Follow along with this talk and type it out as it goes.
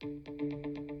The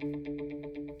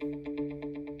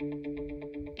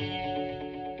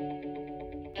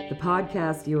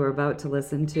podcast you are about to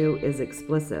listen to is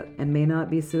explicit and may not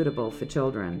be suitable for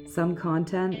children. Some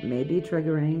content may be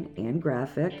triggering and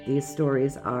graphic. These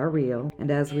stories are real, and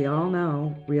as we all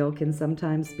know, real can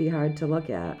sometimes be hard to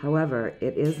look at. However,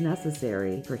 it is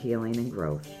necessary for healing and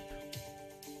growth.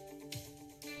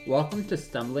 Welcome to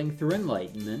Stumbling Through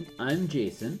Enlightenment. I'm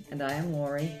Jason. And I am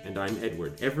Lorri. And I'm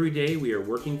Edward. Every day we are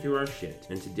working through our shit,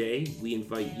 and today we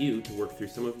invite you to work through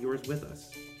some of yours with us.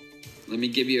 Let me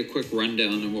give you a quick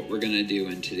rundown of what we're going to do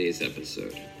in today's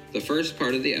episode. The first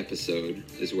part of the episode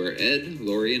is where Ed,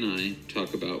 Lorri, and I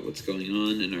talk about what's going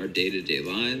on in our day-to-day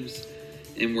lives,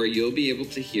 and where you'll be able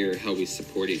to hear how we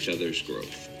support each other's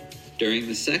growth. During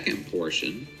the second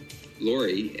portion,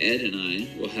 Lorri, Ed, and I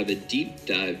will have a deep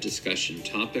dive discussion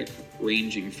topic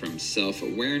ranging from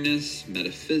self-awareness,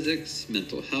 metaphysics,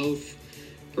 mental health,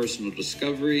 personal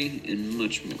discovery, and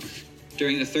much more.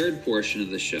 During the third portion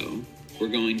of the show, we're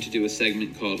going to do a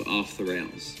segment called Off the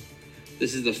Rails.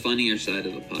 This is the funnier side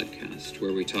of the podcast,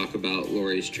 where we talk about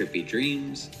Lorri's trippy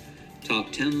dreams,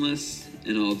 top 10 lists,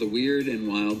 and all the weird and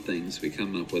wild things we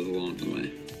come up with along the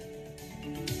way.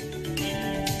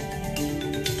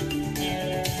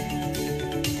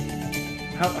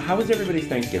 How was everybody's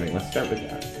Thanksgiving? Let's start with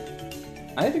that.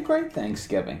 I had a great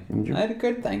Thanksgiving. I had a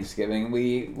good Thanksgiving.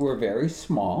 We were very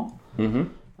small.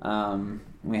 Mm-hmm.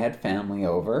 We had family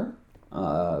over.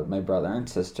 My brother and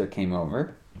sister came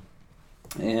over,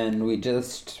 and we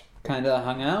just kind of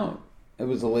hung out. It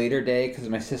was a later day because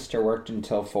my sister worked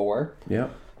until 4. Yeah.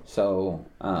 So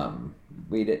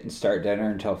we didn't start dinner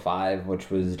until 5,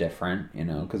 which was different,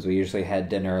 because we usually had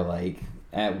dinner like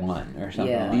at 1 or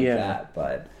something like that.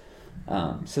 But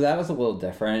so that was a little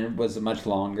different. It was a much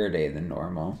longer day than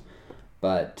normal,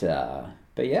 but yeah,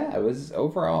 it was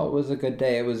a good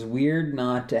day. It was weird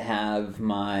not to have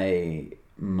my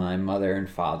mother and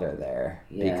father there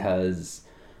because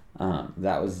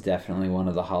that was definitely one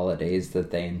of the holidays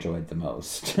that they enjoyed the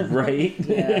most. Right?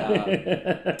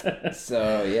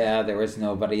 So yeah, there was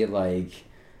nobody like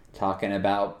talking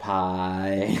about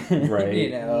pie,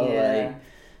 right? Like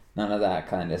none of that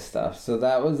kind of stuff. So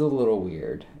that was a little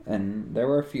weird, and there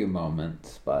were a few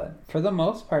moments, but for the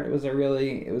most part, it was a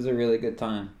really good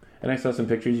time. And I saw some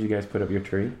pictures. You guys put up your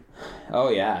tree. Oh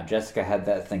yeah, Jessica had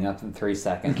that thing up in 3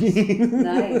 seconds.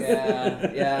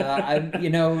 Nice.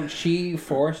 Yeah. She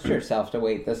forced herself to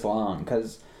wait this long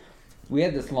because we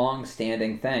had this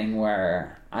long-standing thing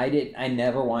where I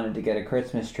never wanted to get a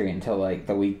Christmas tree until like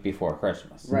the week before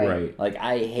Christmas. Right. Like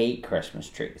I hate Christmas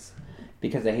trees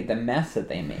because I hate the mess that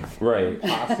they make. Right.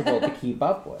 Impossible to keep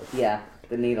up with. Yeah,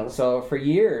 the needles. So for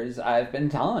years I've been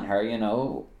telling her,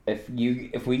 if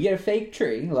we get a fake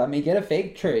tree, let me get a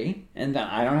fake tree, and then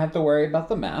I don't have to worry about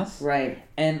the mess. Right.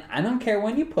 And I don't care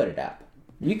when you put it up.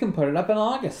 You can put it up in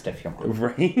August if you want.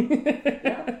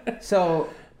 Right. So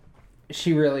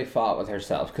she really fought with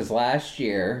herself because last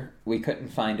year we couldn't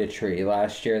find a tree.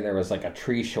 Last year there was like a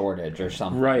tree shortage or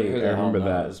something. Right, Who I the hell remember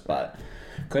knows, that. But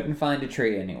couldn't find a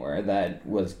tree anywhere that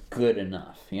was good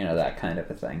enough, that kind of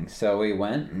a thing. So we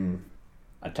went and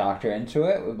I talked her into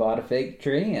it. We bought a fake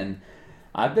tree, and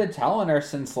I've been telling her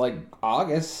since like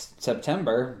August,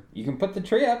 September, you can put the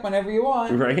tree up whenever you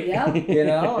want. Right. Yeah.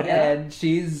 And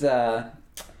she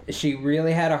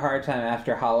really had a hard time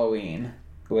after Halloween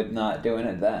with not doing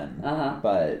it then.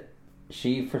 But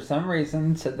she, for some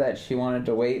reason, said that she wanted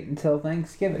to wait until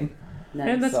Thanksgiving. Nice.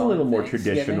 And that's a little more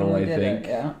traditional, I think.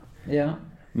 Yeah.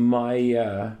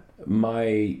 My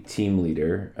team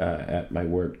leader at my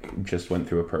work just went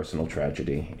through a personal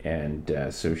tragedy, and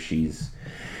so she's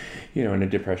in a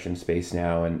depression space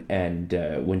now, and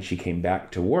when she came back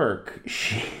to work,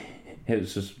 it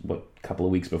was just a couple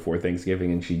of weeks before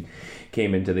Thanksgiving, and she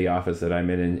came into the office that I'm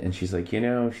in, and she's like, we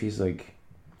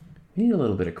need a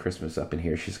little bit of Christmas up in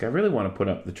here. She's like, I really want to put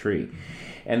up the tree.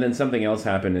 And then something else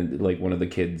happened, and like one of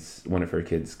her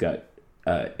kids got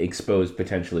exposed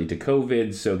potentially to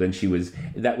COVID, so then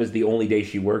that was the only day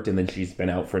she worked, and then she's been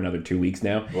out for another 2 weeks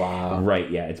now. Wow.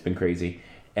 Right, yeah, it's been crazy.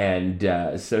 And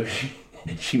so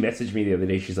she messaged me the other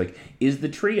day. She's like, is the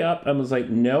tree up? I was like,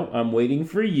 no, I'm waiting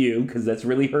for you, because that's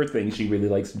really her thing. She really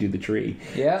likes to do the tree.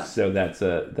 Yeah. So that's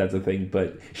a thing.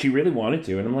 But she really wanted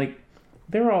to. And I'm like,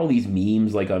 there are all these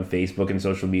memes like on Facebook and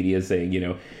social media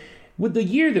saying, with the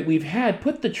year that we've had,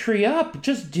 put the tree up.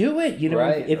 Just do it.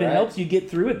 If it helps you get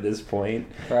through at this point.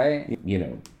 Right.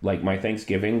 Like my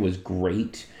Thanksgiving was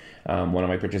great. One of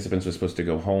my participants was supposed to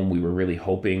go home. We were really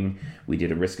hoping. We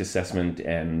did a risk assessment,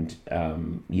 and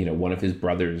one of his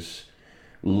brothers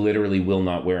literally will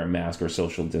not wear a mask or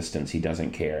social distance. He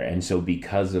doesn't care. And so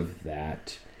because of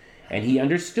that, And he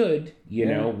understood, you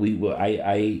know,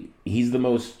 he's the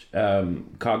most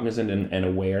cognizant and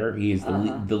aware. He has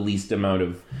the least amount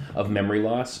of memory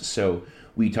loss. So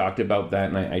we talked about that,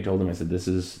 and I told him, I said, this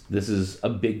is a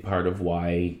big part of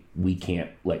why we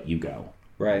can't let you go.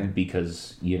 Right.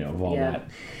 Because, you know, of all that.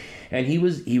 And he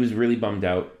was really bummed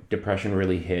out. Depression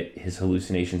really hit. His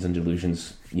hallucinations and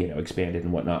delusions, you know, expanded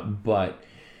and whatnot. But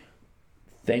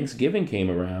Thanksgiving came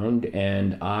around,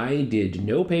 and I did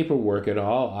no paperwork at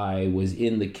all. I was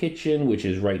in the kitchen, which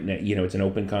is right now, you know, it's an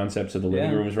open concept, so the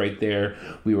living room is right there.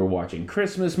 We were watching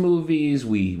Christmas movies.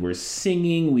 We were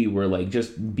singing. We were, like,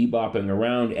 just bebopping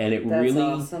around, and it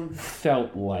really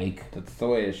felt like... That's the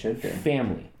way it should be.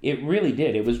 Family. It really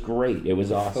did. It was great. It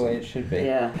was awesome. That's the way it should be.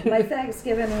 Yeah. My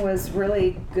Thanksgiving was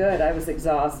really good. I was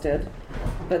exhausted,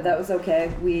 but that was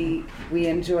okay. We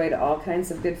enjoyed all kinds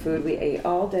of good food. We ate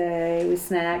all day. We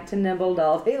snacked and nibbled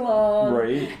all day long.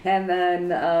 Right. And then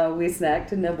we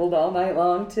snacked and nibbled all night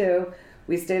long, too.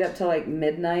 We stayed up till, like,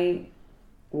 midnight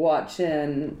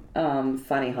watching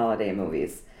funny holiday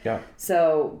movies. Yeah.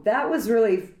 So that was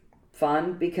really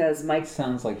fun because Mike...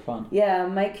 Sounds like fun. Yeah,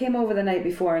 Mike came over the night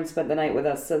before and spent the night with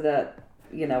us so that,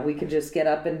 you know, we could just get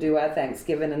up and do our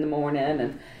Thanksgiving in the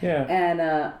morning.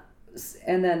 And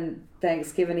then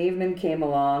Thanksgiving evening came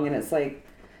along, and it's like,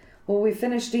 well, we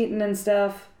finished eating and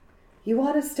stuff. You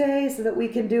want to stay so that we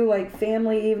can do, like,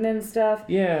 family evening stuff?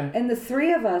 Yeah. And the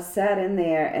three of us sat in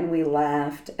there, and we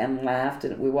laughed, and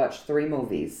we watched 3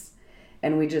 movies.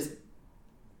 And we just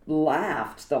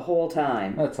laughed the whole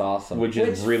time. That's awesome. Which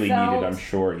is really needed, I'm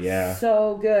sure. Yeah.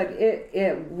 So good.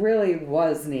 It really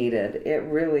was needed. It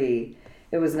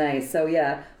was nice. So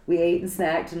yeah, we ate and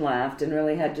snacked and laughed and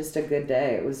really had just a good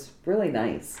day. It was really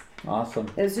nice.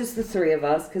 Awesome. It was just the 3 of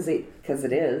us because it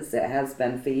has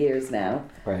been for years now.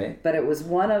 Right. But it was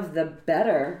one of the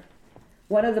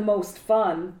most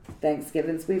fun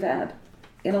Thanksgivings we've had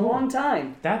in a long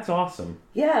time. That's awesome.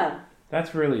 Yeah.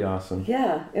 That's really awesome.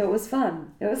 Yeah, it was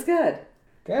fun. It was good.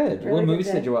 Good. Really what movies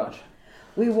did you watch?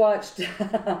 We watched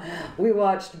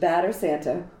Bad or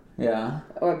Santa. Yeah.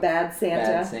 Or Bad Santa.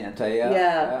 Bad Santa, yeah.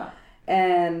 Yeah.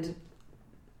 And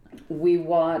we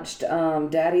watched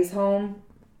Daddy's Home.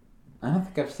 I don't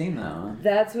think I've seen that one.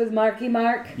 That's with Marky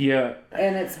Mark. Yeah.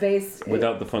 And it's based...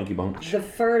 Without the funky bunch. The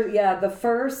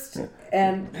first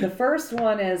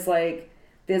one is like,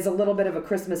 there's a little bit of a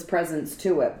Christmas presence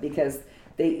to it because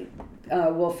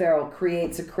Will Ferrell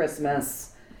creates a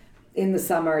Christmas in the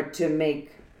summer to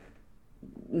make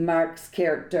Mark's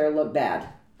character look bad.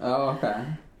 Oh, okay.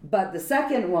 But the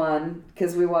second one,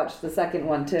 because we watched the second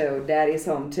one too, Daddy's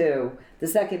Home too, the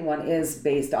second one is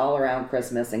based all around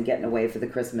Christmas and getting away for the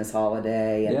Christmas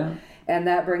holiday. And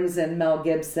that brings in Mel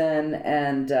Gibson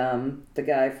and the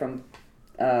guy from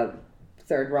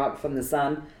Third Rock from the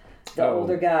Sun. The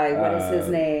older guy, what is his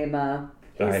name? I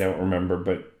don't remember,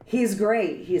 but... He's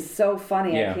great. He's so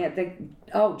funny. Yeah. I can't think...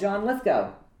 Oh, John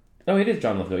Lithgow. Oh, it is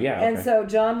John Lithgow, yeah. And so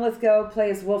John Lithgow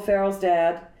plays Will Ferrell's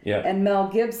dad. Yeah. And Mel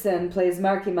Gibson plays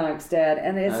Marky Mark's dad.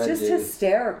 And it's just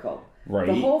hysterical. Right.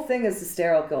 The whole thing is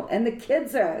hysterical. And the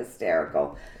kids are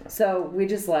hysterical. So we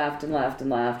just laughed and laughed and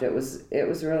laughed. It was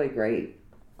really great.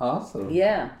 Awesome.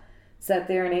 Yeah. Sat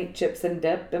there and ate chips and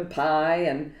dip and pie.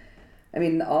 And, I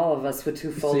mean, all of us were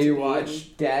too full to eat. So you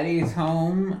watched Daddy's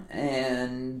Home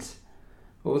and...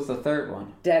 What was the third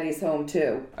one? Daddy's Home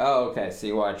too. Oh, okay. So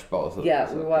you watched both of those.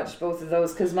 Yeah, we watched both of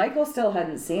those because Michael still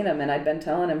hadn't seen them, and I'd been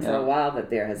telling him for a while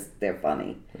that they're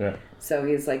funny. Yeah. So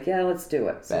he's like, "Yeah, let's do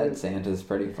it." So Bad Santa's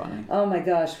pretty funny. Oh my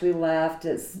gosh, we laughed.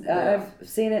 I've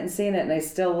seen it, and I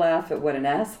still laugh at what an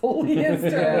asshole he is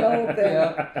during the whole thing.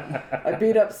 Yeah. I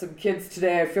beat up some kids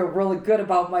today. I feel really good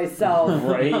about myself.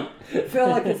 Right. I feel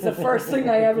like it's the first thing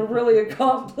I ever really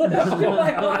accomplished in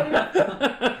my life.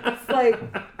 It's like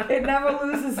it never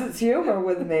loses its humor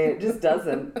with me. It just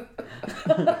doesn't.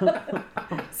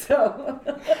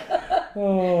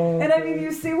 And I mean,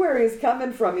 you see where he's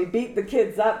coming from. He beat the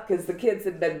kids up because the kids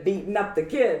had been beating up the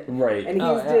kid. Right. And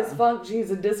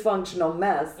he's a dysfunctional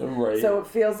mess. Right. So it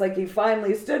feels like he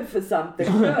finally stood for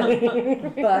something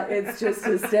good. But it's just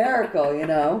hysterical, you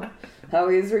know, how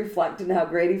he's reflecting how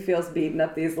great he feels beating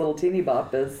up these little teeny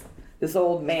boppers. This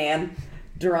old man,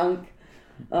 drunk.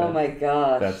 Oh my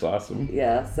gosh. That's awesome.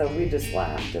 Yeah, so we just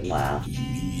laughed and laughed.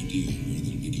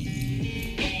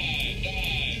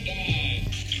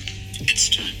 It's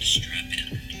time to strap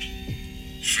in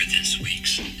for this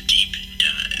week's deep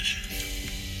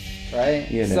dive. Right?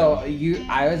 You know. So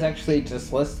I was actually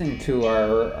just listening to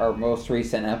our most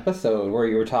recent episode where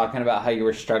you were talking about how you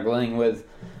were struggling with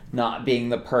not being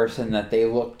the person that they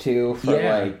look to for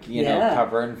know,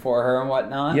 covering for her and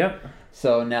whatnot. Yep.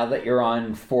 So now that you're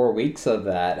on 4 weeks of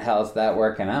that, how's that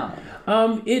working out?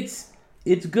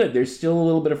 It's good. There's still a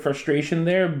little bit of frustration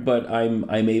there, but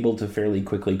I'm able to fairly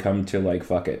quickly come to like,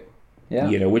 fuck it.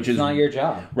 Yeah. Which is not your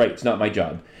job. Right. It's not my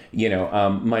job.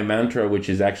 My mantra, which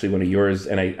is actually one of yours,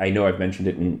 and I know I've mentioned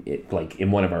it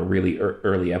in one of our really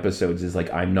early episodes, is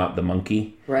like, I'm not the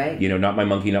monkey. Right. Not my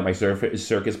monkey, not my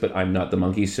circus, but I'm not the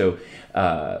monkey. So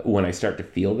when I start to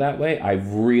feel that way,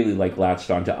 I've really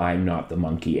latched onto I'm not the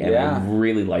monkey, and I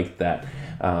really like that.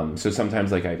 So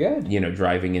sometimes I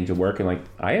driving into work and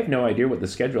I have no idea how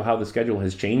the schedule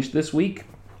has changed this week.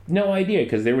 No idea,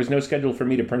 because there was no schedule for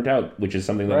me to print out, which is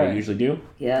something that I usually do.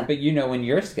 Yeah. But when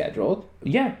you're scheduled.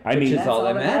 Yeah. Which is all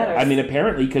that matters. I mean,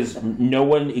 apparently, because no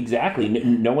one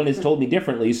has told me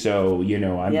differently, so,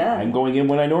 I'm going in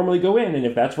when I normally go in, and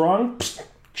if that's wrong,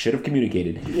 should have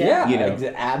communicated. Yeah,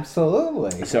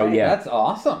 absolutely. So, that's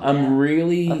awesome.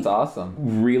 That's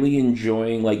awesome. Really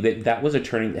enjoying, that was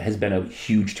has been a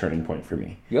huge turning point for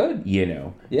me. Good.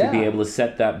 To be able to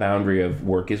set that boundary of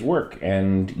work is work.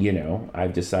 And,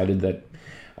 I've decided that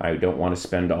I don't want to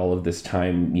spend all of this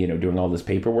time, doing all this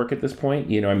paperwork at this point.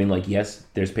 Yes,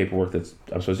 there's paperwork that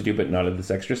I'm supposed to do, but not of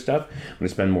this extra stuff. I'm going to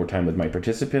spend more time with my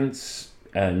participants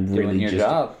and really doing your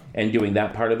job. And doing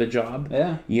that part of the job.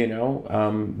 Yeah.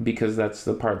 Because that's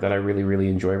the part that I really, really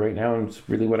enjoy right now, and it's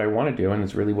really what I want to do, and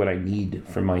it's really what I need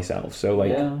for myself. So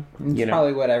it's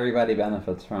probably what everybody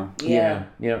benefits from. Yeah.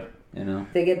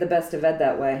 They get the best of Ed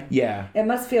that way. Yeah. It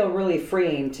must feel really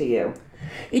freeing to you.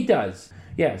 It does.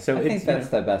 Yeah. So I think that's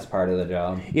the best part of the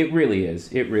job. It really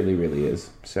is. It really, really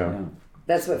is. So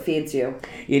that's what feeds you.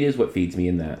 It is what feeds me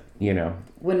in that.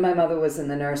 When my mother was in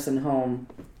the nursing home,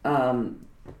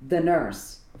 the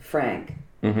nurse, Frank,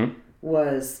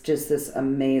 was just this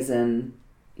amazing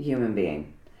human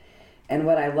being. And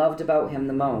what I loved about him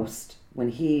the most when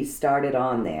he started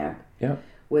on there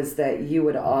was that you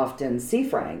would often see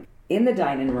Frank in the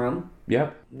dining room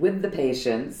with the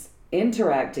patients,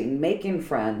 interacting, making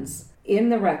friends, in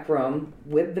the rec room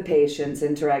with the patients,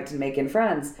 interacting, making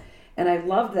friends. And I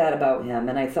loved that about him.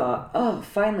 And I thought, oh,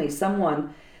 finally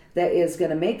someone that is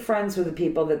going to make friends with the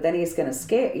people that then he's going to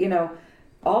scare.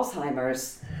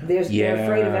 Alzheimer's, they're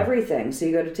afraid of everything. So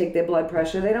you go to take their blood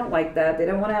pressure. They don't like that. They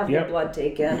don't want to have their blood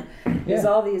taken. There's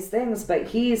all these things. But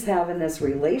he's having this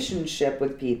relationship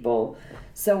with people.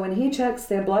 So when he checks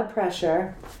their blood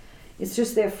pressure, it's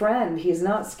just their friend. He's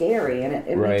not scary. And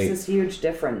it makes this huge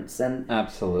difference. And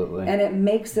absolutely. And it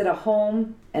makes it a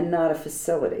home and not a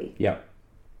facility. Yep.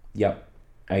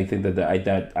 I think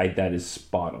that is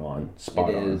spot on.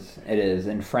 It is.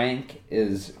 And Frank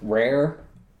is rare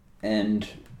and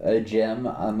a gem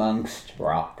amongst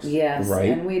rocks. Yes,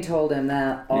 right? And we told him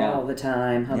that all the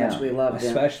time, how much we loved him.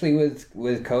 Especially with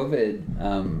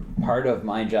COVID, part of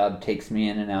my job takes me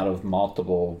in and out of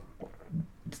multiple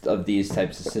of these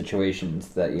types of situations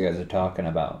that you guys are talking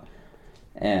about.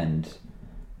 And,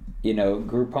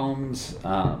 group homes,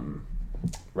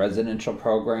 residential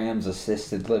programs,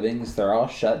 assisted livings, they're all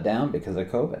shut down because of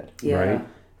COVID. Yeah. Right?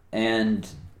 And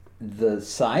the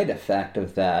side effect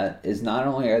of that is not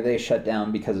only are they shut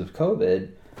down because of COVID,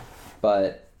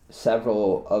 but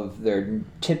several of their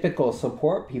typical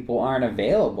support people aren't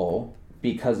available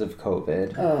because of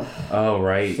COVID. Oh,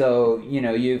 right. So,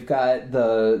 you've got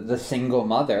the single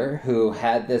mother who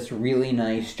had this really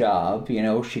nice job.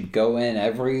 She'd go in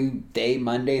every day,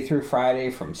 Monday through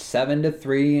Friday from 7 to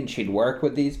 3, and she'd work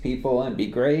with these people and be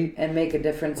great. And make a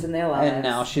difference in their lives. And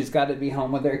now she's got to be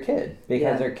home with her kid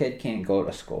because her kid can't go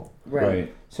to school.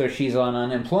 Right. So she's on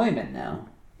unemployment now.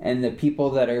 And the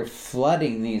people that are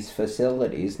flooding these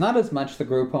facilities, not as much the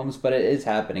group homes, but it is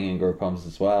happening in group homes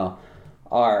as well,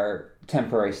 are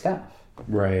temporary staff.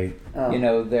 Right.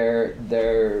 Oh.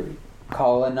 They're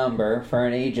call a number for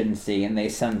an agency and they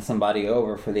send somebody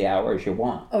over for the hours you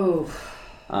want. Oh.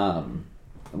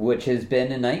 Which has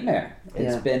been a nightmare.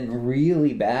 It's been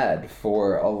really bad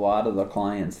for a lot of the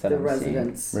clients that I'm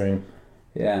residents. seeing. Right.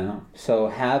 Yeah. So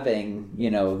having,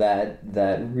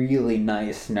 that really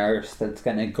nice nurse that's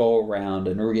going to go around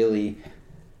and really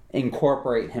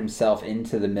incorporate himself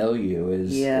into the milieu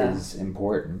is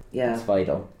important. Yeah. It's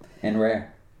vital and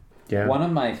rare. Yeah. One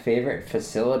of my favorite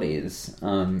facilities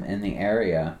in the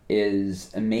area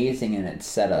is amazing in its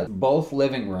setup. Both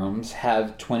living rooms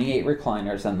have 28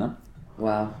 recliners in them.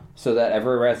 Wow. So that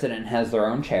every resident has their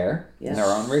own chair and their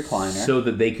own recliner. So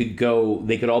that they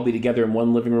could all be together in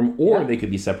one living room, or they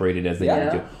could be separated as they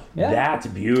need to. Yeah. That's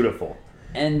beautiful.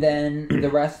 And then the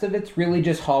rest of it's really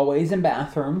just hallways and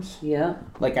bathrooms. Yeah.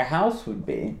 Like a house would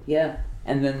be. Yeah.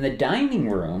 And then the dining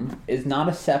room is not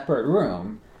a separate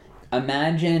room.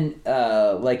 Imagine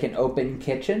like an open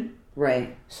kitchen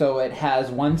Right. So it has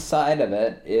one side of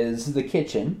it is the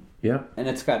kitchen. Yeah. And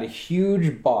it's got a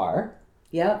huge bar.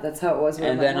 Yeah, that's how it was.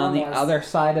 And then on the other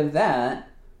side of that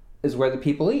is where the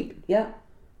people eat. Yeah.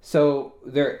 So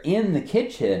they're in the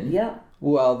kitchen. Yeah.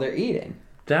 While they're eating.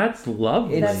 That's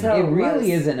lovely. That's how it it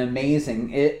really was. is an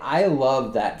amazing. I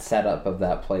love that setup of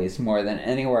that place more than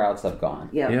anywhere else I've gone.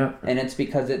 Yeah. Yeah. And it's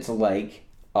because it's like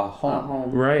a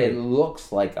home. Right. It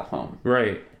looks like a home.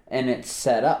 Right. And it's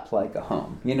set up like a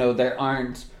home. You know, there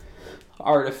aren't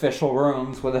artificial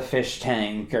rooms with a fish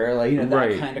tank or like, you know, that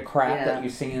Right. kind of crap Yeah. that you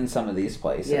see in some of these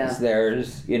places. Yeah.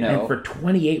 There's, you know, And for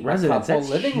 28 residents, couple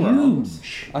that's living huge. rooms.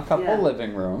 A couple Yeah.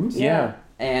 living rooms. Yeah.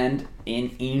 And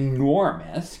an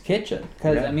enormous kitchen.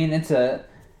 Because, Yeah. I mean,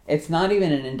 it's not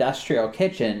even an industrial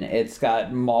kitchen. It's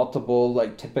got multiple,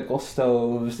 like, typical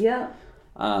stoves. Yeah.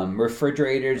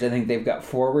 Refrigerators. I think they've got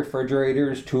 4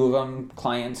 refrigerators. 2 of them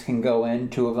clients can go in.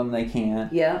 2 of them they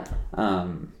can't. Yeah.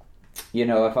 You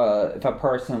know, if a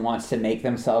person wants to make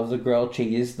themselves a grilled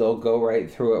cheese, they'll go right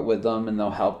through it with them and they'll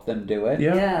help them do it.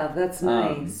 Yeah. Yeah, that's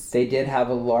nice. They did have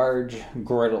a large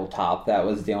griddle top. That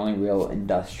was the only real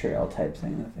industrial type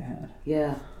thing that they had.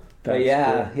 Yeah. But That's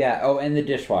yeah, cool. yeah. Oh, and the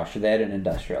dishwasher. They had an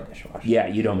industrial dishwasher. Yeah,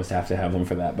 you'd almost have to have them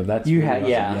for that, but that's You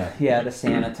really had, awesome. yeah, to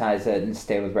sanitize it and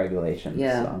stay with regulations.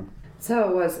 Yeah. So.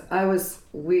 So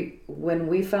when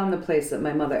we found the place that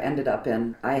my mother ended up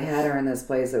in, I had her in this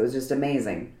place. It was just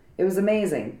amazing. It was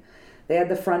amazing. They had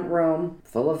the front room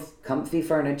full of comfy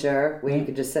furniture where you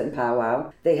could just sit and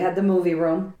powwow. They had the movie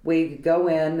room. We could go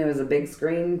in. There was a big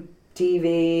screen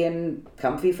TV and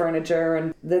comfy furniture,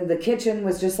 and the kitchen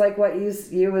was just like what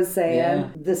you was saying. Yeah.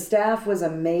 The staff was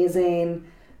amazing.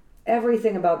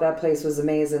 Everything about that place was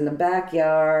amazing. The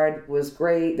backyard was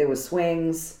great. There was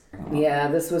swings. Yeah,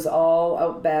 this was all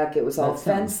out back. It was all That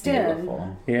sounds fenced in.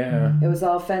 beautiful. Yeah. It was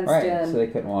all fenced Right, in. so they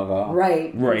couldn't walk off.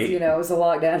 Right. 'Cause, Right. You know, it was a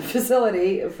lockdown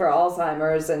facility for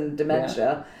Alzheimer's and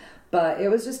dementia. But it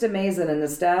was just amazing, and the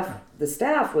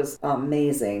staff was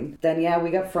amazing. Then we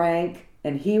got Frank,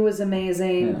 and he was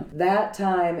amazing. Yeah. That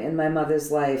time in my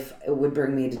mother's life, it would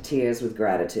bring me to tears with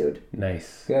gratitude.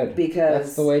 Nice. Good. Because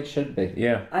That's the way it should be.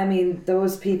 Yeah. I mean,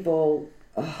 those people.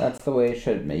 That's the way it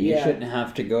should be. You Yeah. shouldn't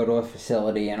have to go to a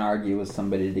facility and argue with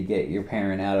somebody to get your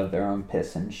parent out of their own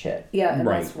piss and shit. Yeah, and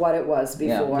Right. that's what it was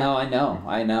before. Yeah, no,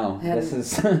 I know. And- This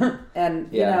is And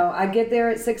Yeah. you know, I get there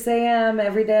at 6 a.m.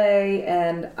 every day,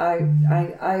 and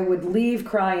I would leave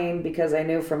crying because I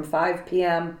knew from 5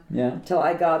 p.m. yeah, till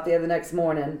I got there the next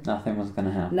morning, nothing was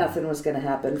gonna happen. nothing was going to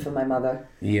happen for my mother.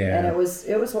 Yeah. And it was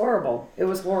horrible. It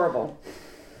was horrible.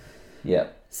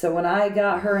 Yep. So when I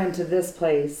got her into this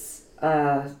place,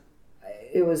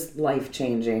 it was life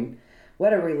changing.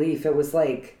 What a relief! It was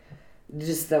like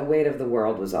just the weight of the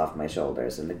world was off my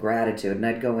shoulders, and the gratitude. And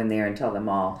I'd go in there and tell them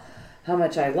all how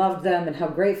much I loved them and how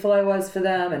grateful I was for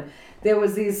them. And there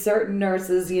was these certain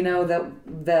nurses, you know,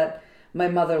 that my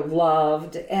mother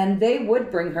loved, and they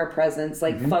would bring her presents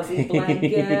like fuzzy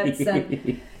blankets,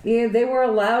 and they were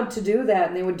allowed to do that,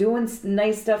 and they were doing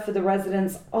nice stuff for the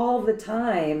residents all the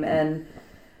time, and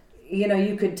you know,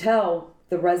 you could tell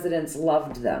the residents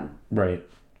loved them. Right.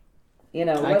 You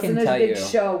know, it I can wasn't a tell big you.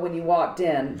 show when you walked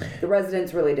in. The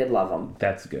residents really did love them.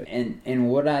 That's good. And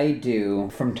what I do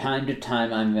from time to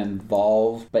time, I'm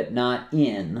involved, but not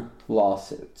in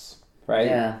lawsuits. Right?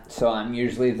 Yeah. So I'm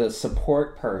usually the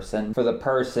support person for the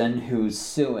person who's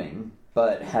suing,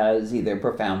 but has either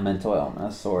profound mental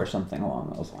illness or something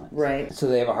along those lines. Right. So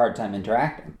they have a hard time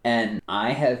interacting. And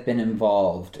I have been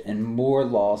involved in more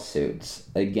lawsuits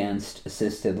against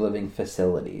assisted living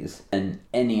facilities than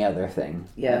any other thing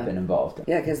Yeah. I've been involved in.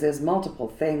 Yeah, because there's multiple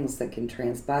things that can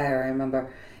transpire. I remember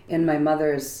in my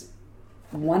mother's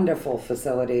wonderful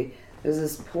facility, there's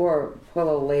this poor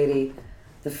little lady.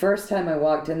 The first time I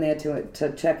walked in there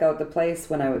to check out the place,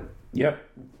 when I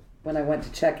went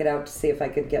to check it out to see if I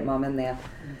could get Mom in there,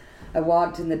 I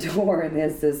walked in the door and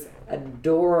there's this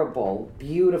adorable,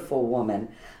 beautiful woman.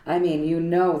 I mean, you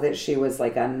know that she was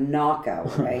like a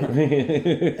knockout, right?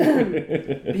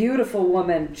 Beautiful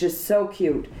woman, just so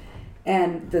cute.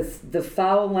 And the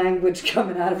foul language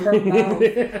coming out of her mouth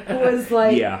was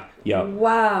like,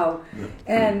 wow.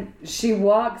 And she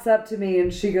walks up to me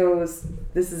and she goes,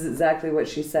 this is exactly what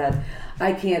she said,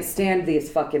 "I can't stand these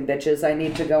fucking bitches. I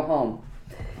need to go home."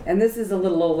 And this is a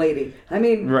little old lady. I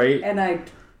mean, right. And I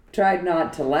tried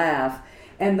not to laugh.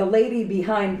 And the lady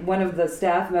behind, one of the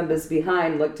staff members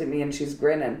behind, looked at me and she's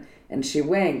grinning and she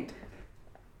winked.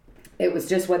 It was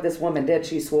just what this woman did.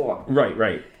 She swore.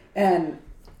 Right. And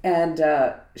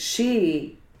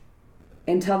she,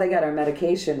 until they got her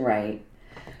medication right,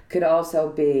 could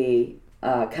also be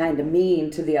kind of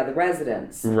mean to the other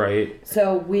residents. Right.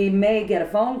 So we may get a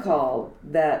phone call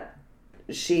that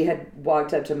she had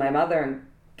walked up to my mother and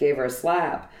gave her a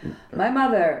slap. My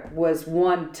mother was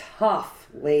one tough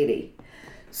lady.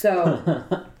 So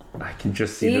I can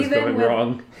just see this going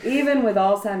wrong. Even with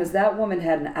Alzheimer's, that woman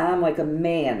had an arm like a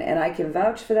man, and I can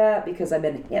vouch for that because I've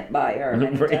been hit by her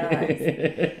many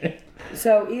times.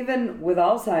 So even with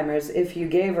Alzheimer's, if you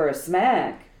gave her a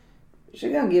smack,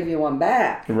 she's gonna give you one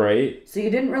back. Right. So you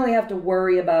didn't really have to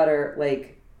worry about her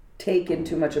like taking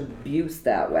too much abuse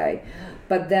that way.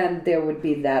 But then there would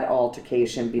be that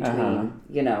altercation between,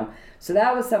 you know. So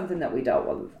that was something that we dealt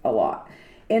with a lot.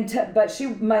 But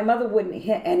my mother wouldn't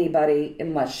hit anybody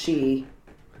unless she,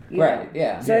 you know.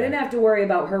 Yeah. So I didn't have to worry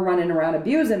about her running around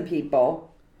abusing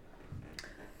people.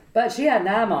 But she had an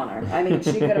arm on her. I mean,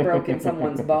 she could have broken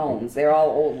someone's bones. They're all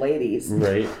old ladies.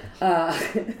 Right.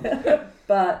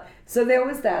 But so there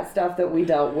was that stuff that we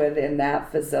dealt with in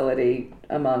that facility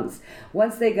amongst.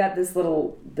 Once they got this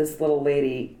little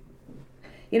lady,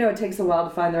 you know, it takes a while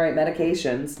to find the right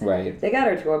medications. Right. They got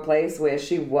her to a place where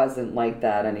she wasn't like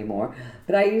that anymore.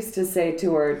 But I used to say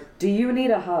to her, "Do you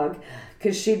need a hug?"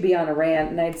 Because she'd be on a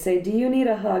rant, and I'd say, "Do you need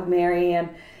a hug, Mary Ann?"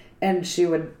 And she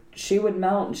would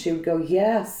melt, and she would go,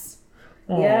 "Yes,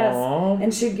 yes,"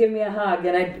 and she'd give me a hug,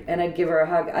 and I'd give her a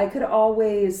hug. I could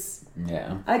always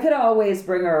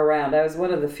bring her around. I was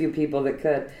one of the few people that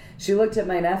could. She looked at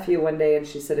my nephew one day and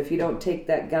she said, "If you don't take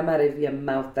that gum out of your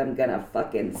mouth, I'm gonna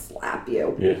fucking slap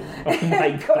you." Yeah. Oh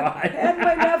my God. And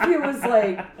my nephew was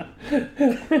like,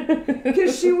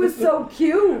 because she was so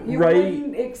cute, you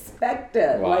wouldn't expect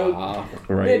it. Wow. Like,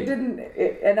 right. It didn't.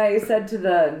 And I said to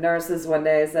the nurses one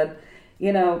day, I said,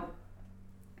 you know,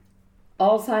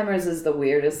 Alzheimer's is the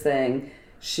weirdest thing.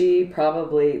 This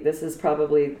is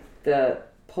probably the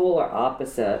polar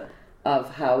opposite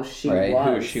of how she was.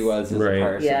 Who she was as a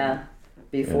person. Yeah,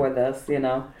 before this, you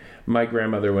know. My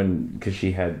grandmother, because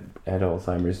she had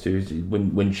Alzheimer's too,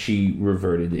 when she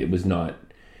reverted, it was not...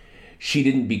 She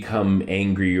didn't become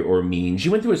angry or mean. She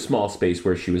went through a small space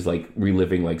where she was like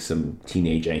reliving like some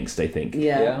teenage angst, I think.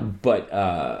 Yeah. But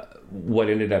what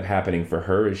ended up happening for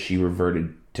her is she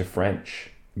reverted to French.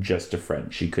 Just to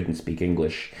French. She couldn't speak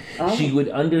English. Oh. She would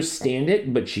understand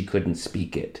it, but she couldn't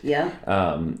speak it. Yeah.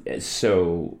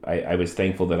 So I was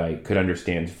thankful that I could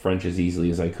understand French as easily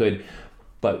as I could,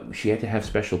 but she had to have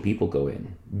special people go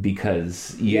in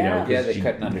because, you know,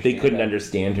 they couldn't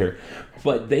understand her.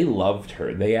 But they loved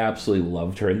her. They absolutely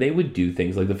loved her. And they would do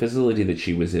things like the facility that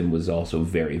she was in was also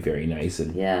very, very nice.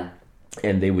 And yeah.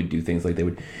 And they would do things like they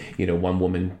would, you know, one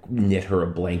woman knit her a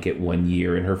blanket one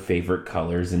year in her favorite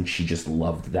colors, and she just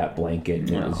loved that blanket. And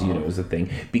it was, you know, it was a thing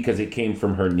because it came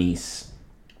from her niece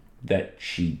that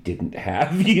she didn't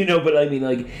have, you know. But I mean,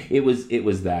 like it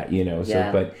was that, you know. So,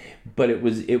 yeah. but it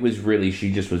was really,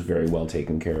 she just was very well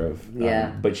taken care of.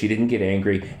 Yeah. But she didn't get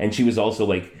angry, and she was also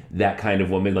like that kind of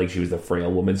woman. Like she was a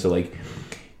frail woman, so like.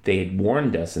 They had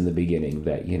warned us in the beginning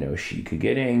that, you know, she could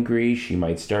get angry, she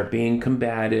might start being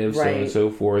combative, so on and so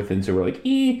forth. And so we're like,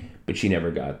 but she never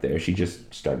got there. She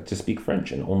just started to speak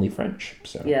French and only French.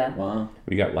 So yeah. Wow.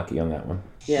 We got lucky on that one.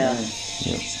 Yeah.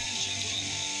 Yeah.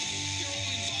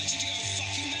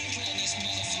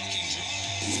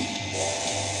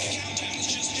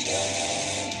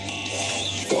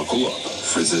 Buckle up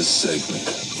for this segment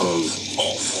of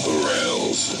Off the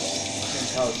Rails.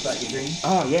 Tell us about your dream.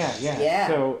 Oh yeah.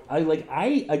 So I'm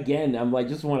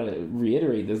just want to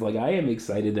reiterate this. Like I am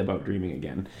excited about dreaming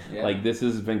again. Yeah. Like this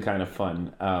has been kind of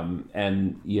fun.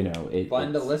 And you know, it's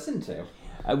fun to listen to.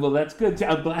 Well, that's good too.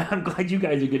 I'm glad you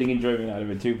guys are getting enjoyment out of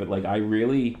it too. But like I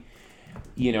really,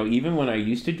 you know, even when I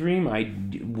used to dream, I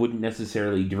wouldn't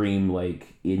necessarily dream like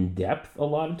in depth a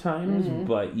lot of times. Mm-hmm.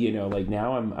 But you know, like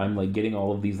now I'm like getting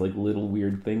all of these like little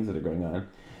weird things that are going on.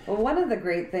 Well, one of the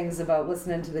great things about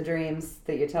listening to the dreams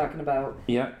that you're talking about,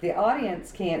 the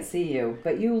audience can't see you,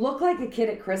 but you look like a kid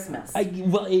at Christmas.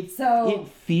 It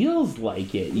feels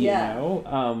like it, you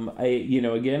know.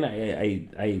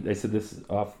 I said this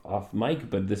off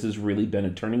mic, but this has really been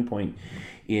a turning point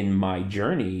in my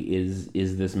journey. Is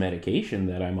this medication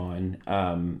that I'm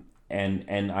on?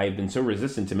 And I've been so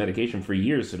resistant to medication for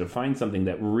years, so to find something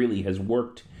that really has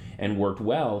worked and worked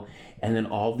well. And then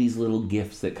all these little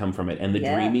gifts that come from it. And the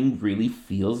dreaming really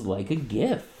feels like a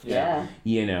gift. Yeah.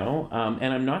 You know?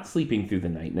 And I'm not sleeping through the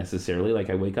night necessarily.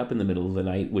 Like I wake up in the middle of the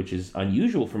night, which is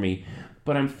unusual for me.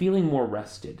 But I'm feeling more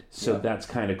rested. So that's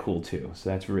kind of cool too.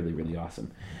 So that's really, really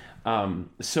awesome.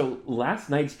 So last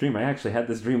night's dream, I actually had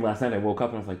this dream last night. I woke up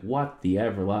and I was like, what the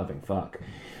ever-loving fuck?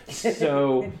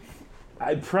 So...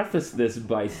 I preface this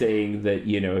by saying that,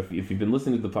 you know, if you've been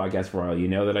listening to the podcast for a while, you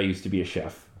know that I used to be a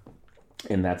chef.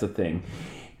 And that's a thing.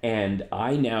 And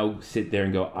I now sit there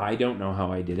and go, I don't know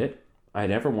how I did it. I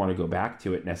never want to go back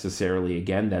to it necessarily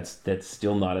again. That's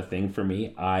still not a thing for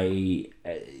me.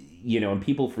 And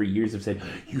people for years have said,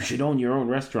 you should own your own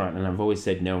restaurant. And I've always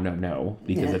said, no,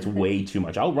 because that's way too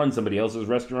much. I'll run somebody else's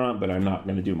restaurant, but I'm not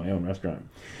going to do my own restaurant.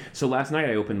 So last night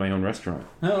I opened my own restaurant.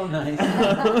 Oh, nice.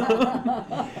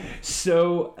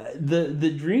 So the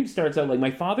dream starts out like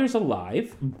my father's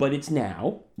alive, but it's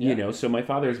now, so my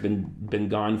father has been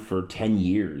gone for 10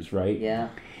 years, right? Yeah.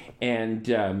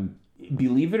 And,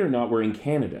 believe it or not, we're in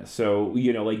Canada. So,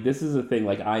 this is a thing,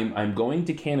 like I'm going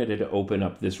to Canada to open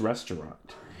up this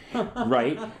restaurant.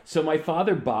 Right? So my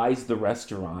father buys the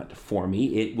restaurant for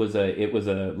me. It was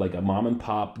a like a mom and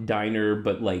pop diner,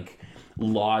 but like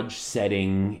lodge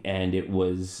setting, and it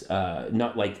was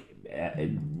not like at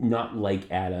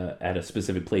a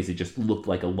specific place. It just looked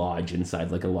like a lodge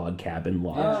inside, like a log cabin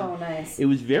lodge. Oh, nice. It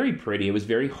was very pretty. It was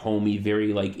very homey,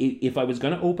 very like, if I was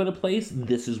going to open a place,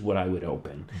 this is what I would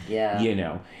open.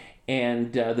 Yeah.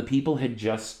 And the people had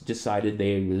just decided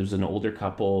there was an older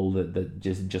couple that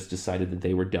just decided that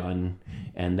they were done,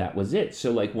 and that was it.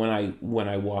 So like when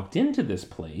I walked into this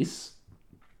place,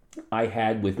 I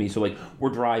had with me, so like we're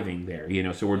driving there,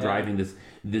 so we're driving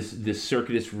this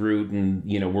circuitous route, and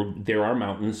there are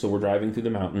mountains, so we're driving through the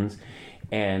mountains,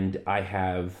 and I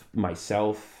have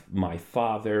myself, my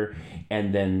father,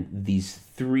 and then these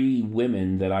 3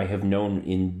 women that I have known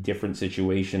in different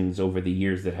situations over the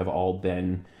years that have all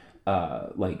been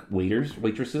like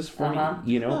waitresses for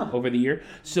me, over the year.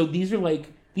 So these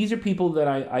are people that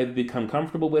I've become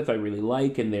comfortable with, I really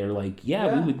like, and they're like,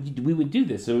 we would do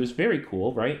this. So it was very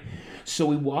cool, right? So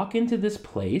we walk into this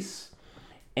place,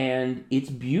 and it's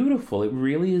beautiful. It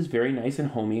really is very nice and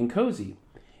homey and cozy.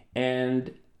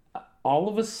 And all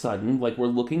of a sudden, like, we're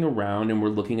looking around and we're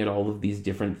looking at all of these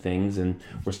different things, and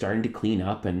we're starting to clean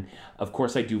up. And of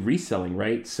course I do reselling,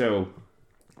 right? So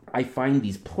I find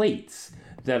these plates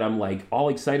that I'm like all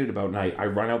excited about, and I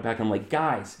run out back and I'm like,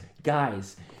 guys,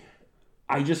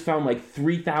 I just found like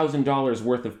 $3,000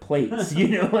 worth of plates,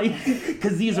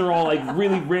 because these are all like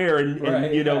really rare and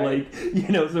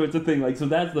so it's a thing, like, so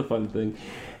that's the fun thing.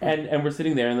 And we're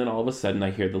sitting there, and then all of a sudden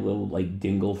I hear the little like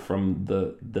dingle from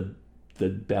the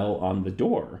bell on the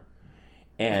door.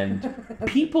 And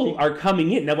people are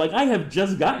coming in. Now, like, I have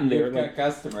just gotten there. We've got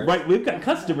customers. Right, we've got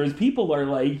customers. People are,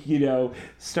 like,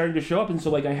 starting to show up. And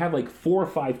so, like, I have, like, 4 or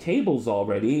 5 tables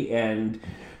already. And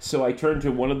so I turned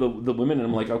to one of the women, and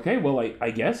I'm like, okay, well,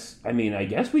 I guess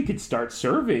we could start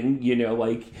serving,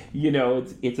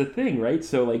 it's a thing, right?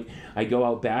 So, like, I go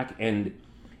out back, and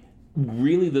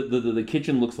really the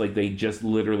kitchen looks like they just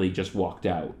literally just walked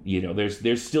out.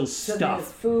 There's still stuff.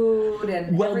 There's food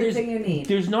and everything you need.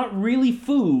 There's not really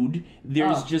food.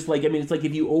 There's just like, it's like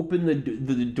if you open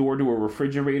the door to a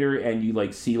refrigerator and you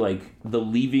like see like the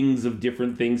leavings of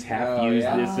different things, half used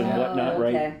this and whatnot,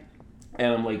 right?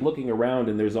 And I'm like looking around,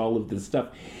 and there's all of this stuff.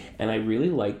 And I really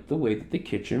liked the way that the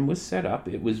kitchen was set up.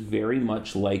 It was very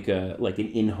much like an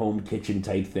in-home kitchen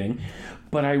type thing.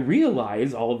 But I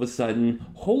realized all of a sudden,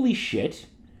 holy shit,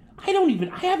 I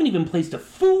haven't even placed a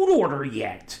food order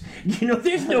yet.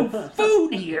 There's no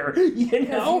food here, Because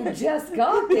you just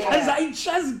got there. Because I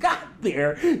just got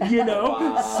there,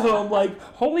 Wow. So I'm like,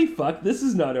 holy fuck, this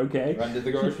is not okay. Run to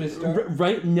the grocery store?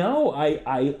 Right? No,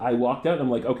 I walked out, and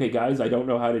I'm like, okay, guys, I don't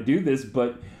know how to do this,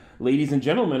 but ladies and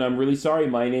gentlemen, I'm really sorry.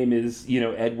 My name is,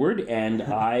 Edward, and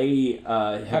I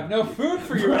have no food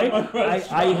for you. Right?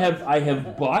 I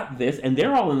have bought this, and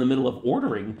they're all in the middle of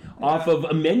ordering off of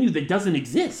a menu that doesn't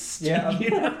exist.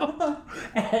 Yeah.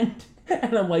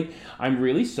 And I'm like, I'm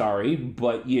really sorry,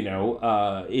 but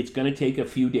it's going to take a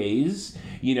few days.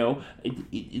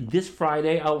 This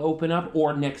Friday I'll open up,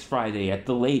 or next Friday at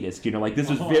the latest. This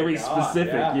is very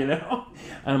specific. And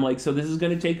I'm like, so this is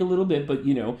going to take a little bit, but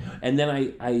and then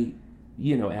I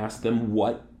asked them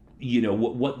what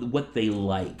they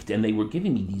liked, and they were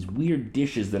giving me these weird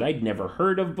dishes that I'd never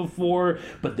heard of before,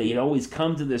 but they had always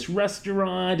come to this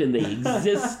restaurant and they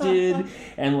existed.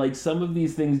 And like some of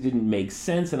these things didn't make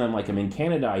sense, and I'm like, I'm in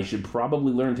Canada, I should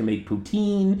probably learn to make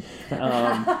poutine.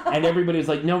 And everybody was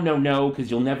like, no,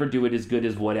 because you'll never do it as good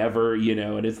as whatever,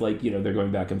 and it's like, they're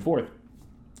going back and forth.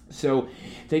 So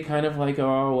they kind of like,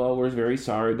 oh, well, we're very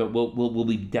sorry, but we'll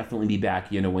definitely be back,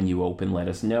 when you open, let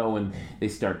us know. And they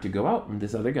start to go out, and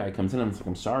this other guy comes in, and I'm like,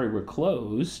 I'm sorry, we're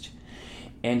closed.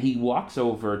 And he walks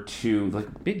over to, like,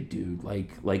 a big dude,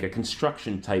 like a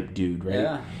construction type dude, right?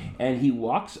 Yeah. And he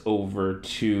walks over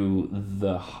to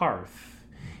the hearth,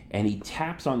 and he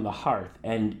taps on the hearth,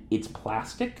 and it's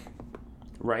plastic,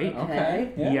 right?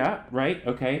 Okay. Yeah, right,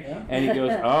 okay. Yeah. And he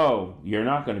goes, oh, you're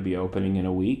not going to be opening in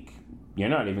a week. you're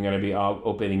not even going to be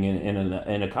opening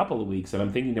in a couple of weeks. And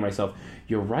I'm thinking to myself,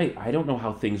 you're right. I don't know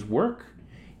how things work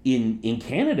in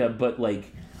Canada, but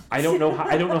like, I don't know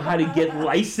how to get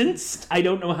licensed. I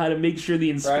don't know how to make sure the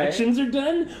inspections are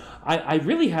done. I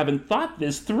really haven't thought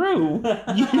this through.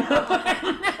 You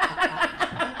know?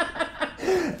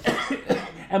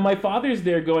 And my father's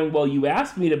there going, well, you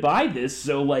asked me to buy this,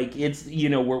 so like it's, you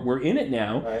know, we're in it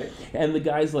now. Right. And the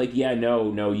guy's like, yeah,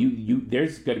 no, you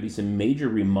there's got to be some major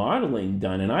remodeling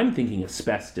done, and I'm thinking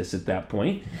asbestos at that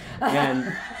point,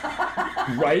 and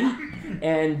right,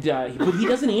 and but he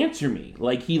doesn't answer me.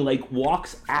 Like he like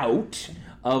walks out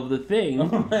of the thing,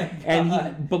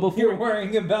 and but before you're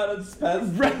worrying about asbestos,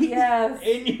 right? Yes.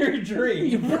 In your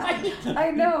dream, Right? I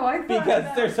know. I thought because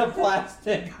that. there's a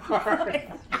plastic heart.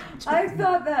 I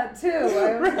thought that too.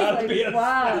 I was like,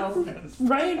 wow.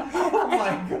 Right? Oh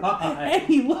my god! And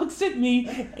he looks at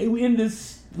me in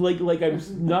this like I'm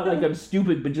not like I'm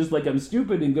stupid, but just like I'm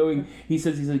stupid, and going. He's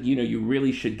like, you know, you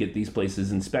really should get these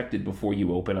places inspected before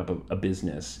you open up a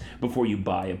business, before you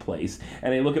buy a place.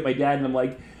 And I look at my dad and I'm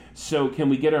like, so can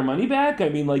we get our money back? I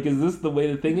mean, like, is this the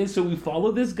way the thing is? So we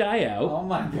follow this guy out. Oh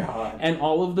my god! And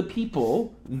all of the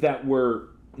people that were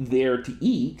there to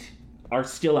eat are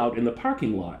still out in the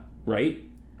parking lot, right?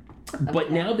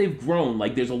 But now they've grown.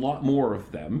 Like, there's a lot more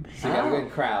of them. So you got a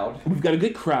good crowd. We've got a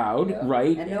good crowd,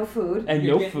 right? And no food. And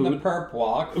You're no getting food. the perp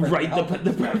walk. Right,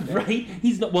 right.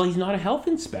 He's not a health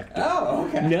inspector. Oh,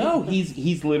 okay. No,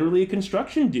 he's literally a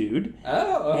construction dude.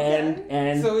 Oh, okay.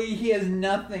 And so he has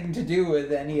nothing to do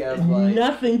with any of like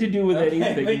nothing to do with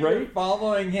anything, but you're right?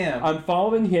 following him. I'm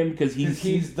following him because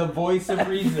he's the voice of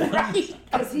reason. right.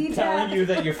 Because he telling tapped, you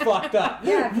that you're fucked up.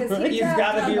 yeah, because he He's tapped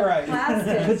gotta on be the right.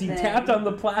 plastic Because he thing. tapped on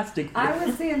the plastic thing. I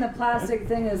was seeing the plastic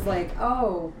thing as like,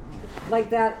 oh, like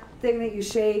that thing that you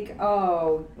shake.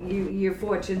 Oh, your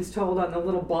fortune's told on the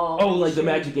little ball. Oh, you like the shake.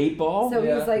 magic 8 ball? So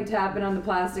Yeah. he's like tapping on the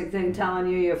plastic thing, telling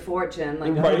you your fortune.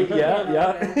 Like, Right, oh,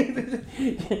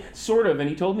 yeah. Sort of, and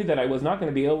he told me that I was not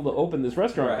going to be able to open this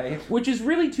restaurant, Right. which is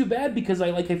really too bad because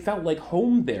I felt like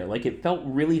home there. Like, it felt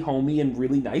really homey and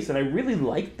really nice, and I really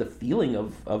liked the feeling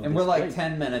of And this we're like place.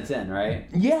 10 minutes in, right?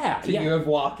 Yeah, To yeah. you of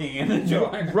walking in the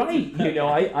door. Right, you know,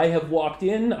 I have walked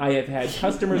in, I have had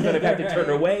customers that I've had to turn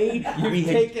away. You've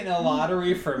taken a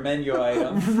lottery for menu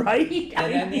items. Right? Did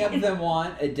any of them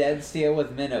want a dead seal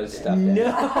with minnows stuffed in No!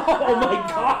 it? Oh my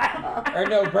god! Or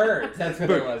no, birds. That's what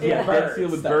it was. Yeah, birds dead seal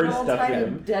with stuffed birds All in it. stuffed type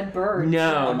in. of dead birds.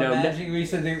 No, I'm no. imagining we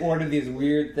said they ordered these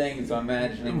weird things. So I'm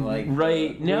imagining like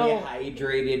Right, no.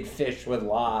 dehydrated fish with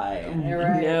lye. You're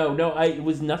right. No, it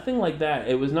was nothing like that.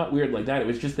 It was not weird like that. It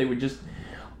was just, they were just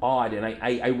odd, and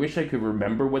I wish I could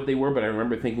remember what they were, but I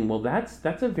remember thinking, well, that's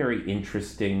a very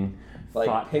interesting Like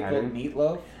thought pickled pattern.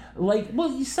 meatloaf. Like,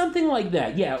 well, something like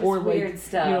that, yeah. Just or like, weird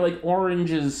stuff. you know, like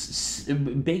oranges,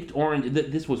 baked orange.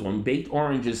 This was one, baked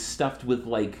oranges stuffed with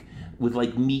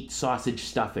meat sausage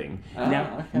stuffing.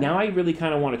 Oh, Now I really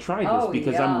kind of want to try this Oh,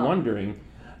 because I'm yum. wondering.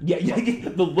 Yeah,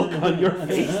 the look on your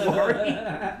face,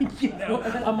 Lorri. You know,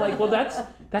 I'm like, well,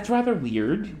 that's rather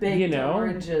weird. Baked you know,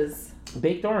 oranges.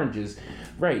 baked oranges,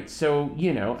 right? So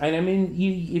you know, and I mean,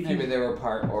 Maybe they were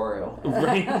part Oreo.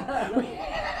 right.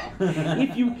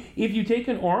 if you take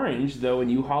an orange though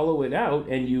and you hollow it out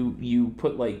and you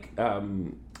put like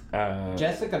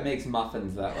Jessica makes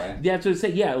muffins that way. that's what I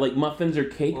say, yeah, like muffins or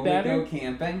cake When batter. we go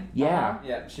camping, Yeah.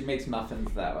 yeah, she makes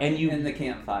muffins that way. And you- in the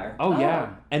campfire. Oh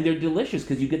yeah, and they're delicious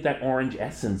because you get that orange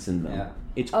essence in them. Yeah.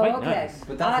 It's quite okay. nice.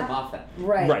 But that's a muffin.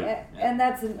 Right. Right. And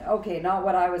that's not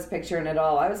what I was picturing at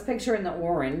all. I was picturing the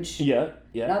orange, Yeah.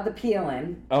 not the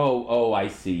peeling, Oh, I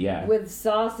see. Yeah. with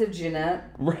sausage in it,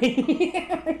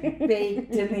 Right.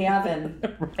 baked in the oven.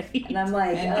 Right. And I'm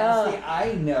like, And now, see,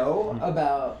 I know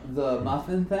about the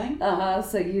muffin thing,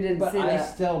 so you didn't but see I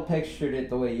that. still pictured it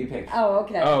the way you pictured it. Oh,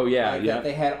 okay. Oh yeah, Like yeah. that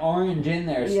they had orange in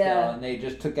there still, Yeah. and they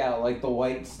just took out like the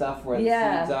white stuff where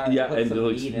Yeah. the seeds are. Yeah, put and some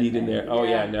there's meat in there. Oh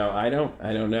yeah, Yeah. no, I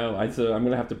don't know. So I'm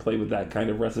gonna have to play with that kind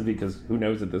of recipe because who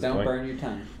knows at this Don't point. burn your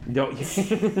tongue. Don't.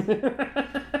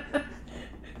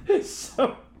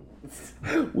 So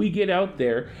we get out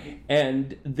there,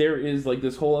 and there is like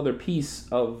this whole other piece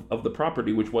of the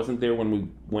property which wasn't there when we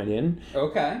went in,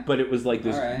 Okay. but it was like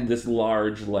this All right. this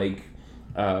large like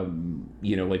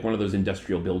like one of those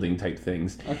industrial building type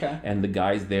things. Okay. And the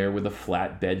guy's there with a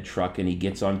flatbed truck, and he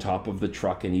gets on top of the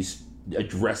truck and he's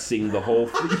addressing the whole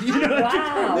thing. You know?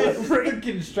 Wow. This is the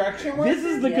construction worker? This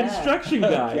is the construction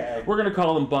guy. Okay. We're gonna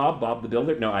call him Bob the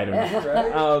builder. No, I don't know.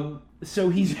 Right? So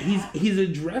he's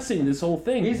addressing this whole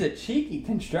thing. He's a cheeky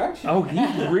construction. Oh, he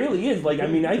really is. Like, I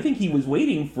mean, I think he was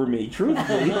waiting for me,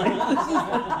 truthfully.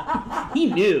 Like, he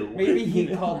knew. Maybe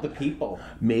he called the people.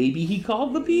 Maybe he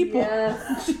called the people.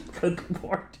 Yes. Good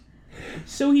Lord.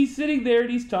 So he's sitting there and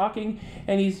he's talking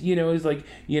and he's like,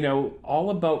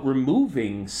 all about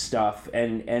removing stuff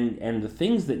and the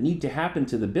things that need to happen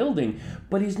to the building,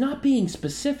 but he's not being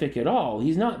specific at all.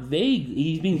 He's not vague.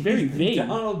 He's being very vague.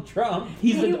 Donald Trump.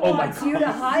 He wants you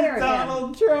to hire him.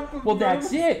 Donald Trump. Well,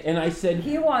 that's it. And I said,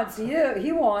 he wants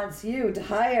you to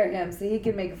hire him so he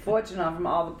can make a fortune off from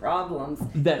all the problems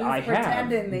that I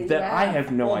have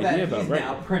no idea about. He's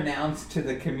now pronounced to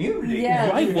the community.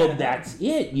 Yeah. Right. Well, that's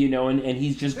it. And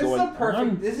he's just this going. Is a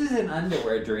perfect. This is an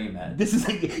underwear dream, Ed. This is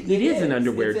it is an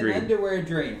underwear dream. It's an underwear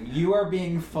dream. You are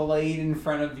being filleted in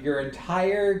front of your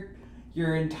entire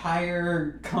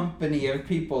company of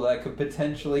people that could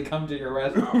potentially come to your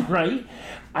restaurant. Right.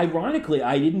 Ironically,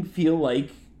 I didn't feel like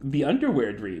the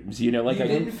underwear dreams, like you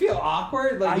didn't feel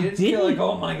awkward? Like you didn't feel like,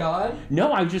 oh my god?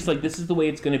 No, I was just like, this is the way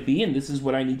it's going to be and this is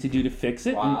what I need to do to fix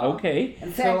it. Wow. And okay.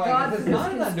 And thank God for this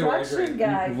construction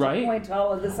guy to point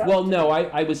all of this out. Well, no,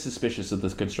 I was suspicious of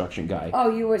this construction guy.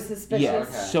 Oh, you were suspicious? Yeah.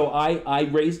 Okay. So I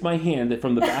raised my hand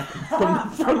from the back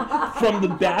from the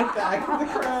back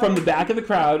of the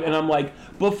crowd and I'm like,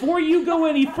 before you go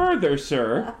any further,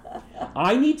 sir,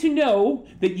 I need to know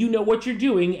that you know what you're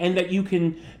doing and that you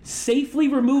can safely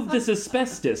remove this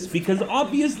asbestos, because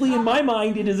obviously in my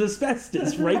mind it is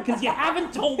asbestos, right? Because you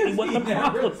haven't told me what the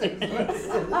problem is.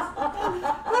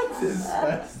 What's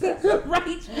asbestos?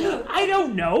 Right? I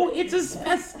don't know. It's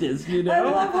asbestos, I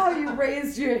love how you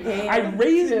raised your hand. I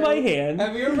raised my hand.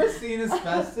 Have you ever seen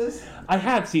asbestos? I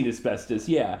have seen asbestos,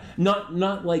 yeah.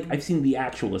 Not like I've seen the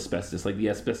actual asbestos, like the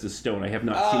asbestos stone. I have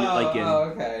not seen it like in.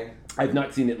 Oh, okay. I've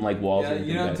not seen it in like walls. Yeah,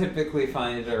 you don't typically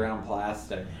find it around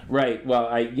plastic. Right. Well,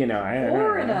 I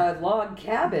or in a log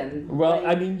cabin. Well,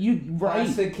 I mean,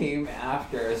 Plastic came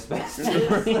after asbestos.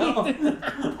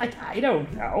 I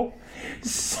don't know.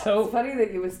 So it's funny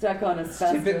that you were stuck on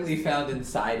asbestos. Typically found in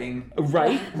siding.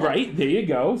 Right. There you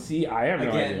go. See, I have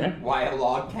no idea. Why a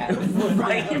log cabin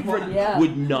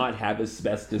would not have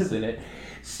asbestos in it.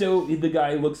 So the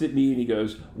guy looks at me and he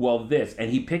goes, well, this. And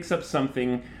he picks up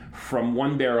something from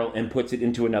one barrel and puts it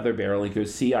into another barrel. He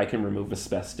goes, see, I can remove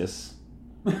asbestos.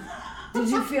 Did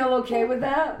you feel okay with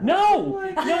that? No,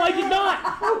 I did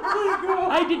not. Oh my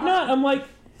God. I did not. I'm like.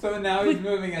 So now he's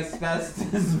moving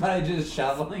asbestos by just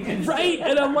shoveling it. Right,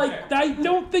 and I'm like, I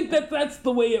don't think that's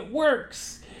the way it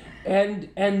works. And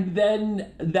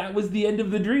then that was the end of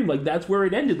the dream. Like, that's where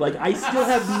it ended. Like, I still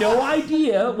have no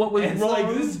idea what was wrong. Like,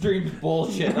 this dream's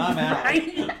bullshit. I'm out. I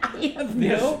have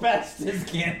the asbestos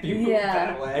can't be moved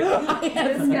that way.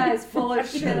 This guy's full of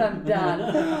shit. I'm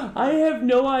done. I have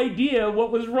no idea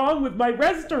what was wrong with my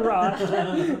restaurant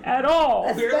at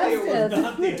all. Clearly it was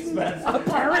not the asbestos.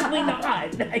 Apparently not. I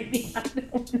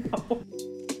don't know.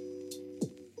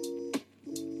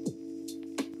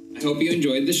 I hope you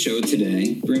enjoyed the show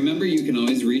today. Remember, you can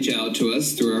always reach out to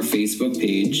us through our Facebook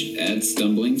page at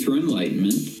Stumbling Through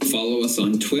Enlightenment. Follow us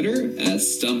on Twitter at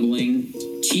Stumbling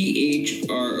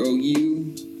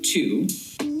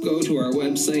THROU2. Go to our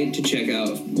website to check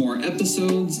out more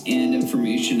episodes and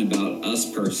information about us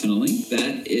personally.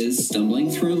 That is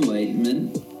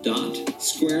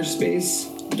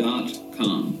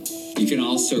stumblingthroughenlightenment.squarespace.com. You can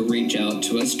also reach out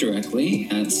to us directly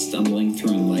at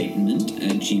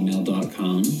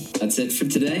stumblingthroughenlightenment@gmail.com. That's it for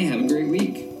today. Have a great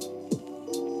week.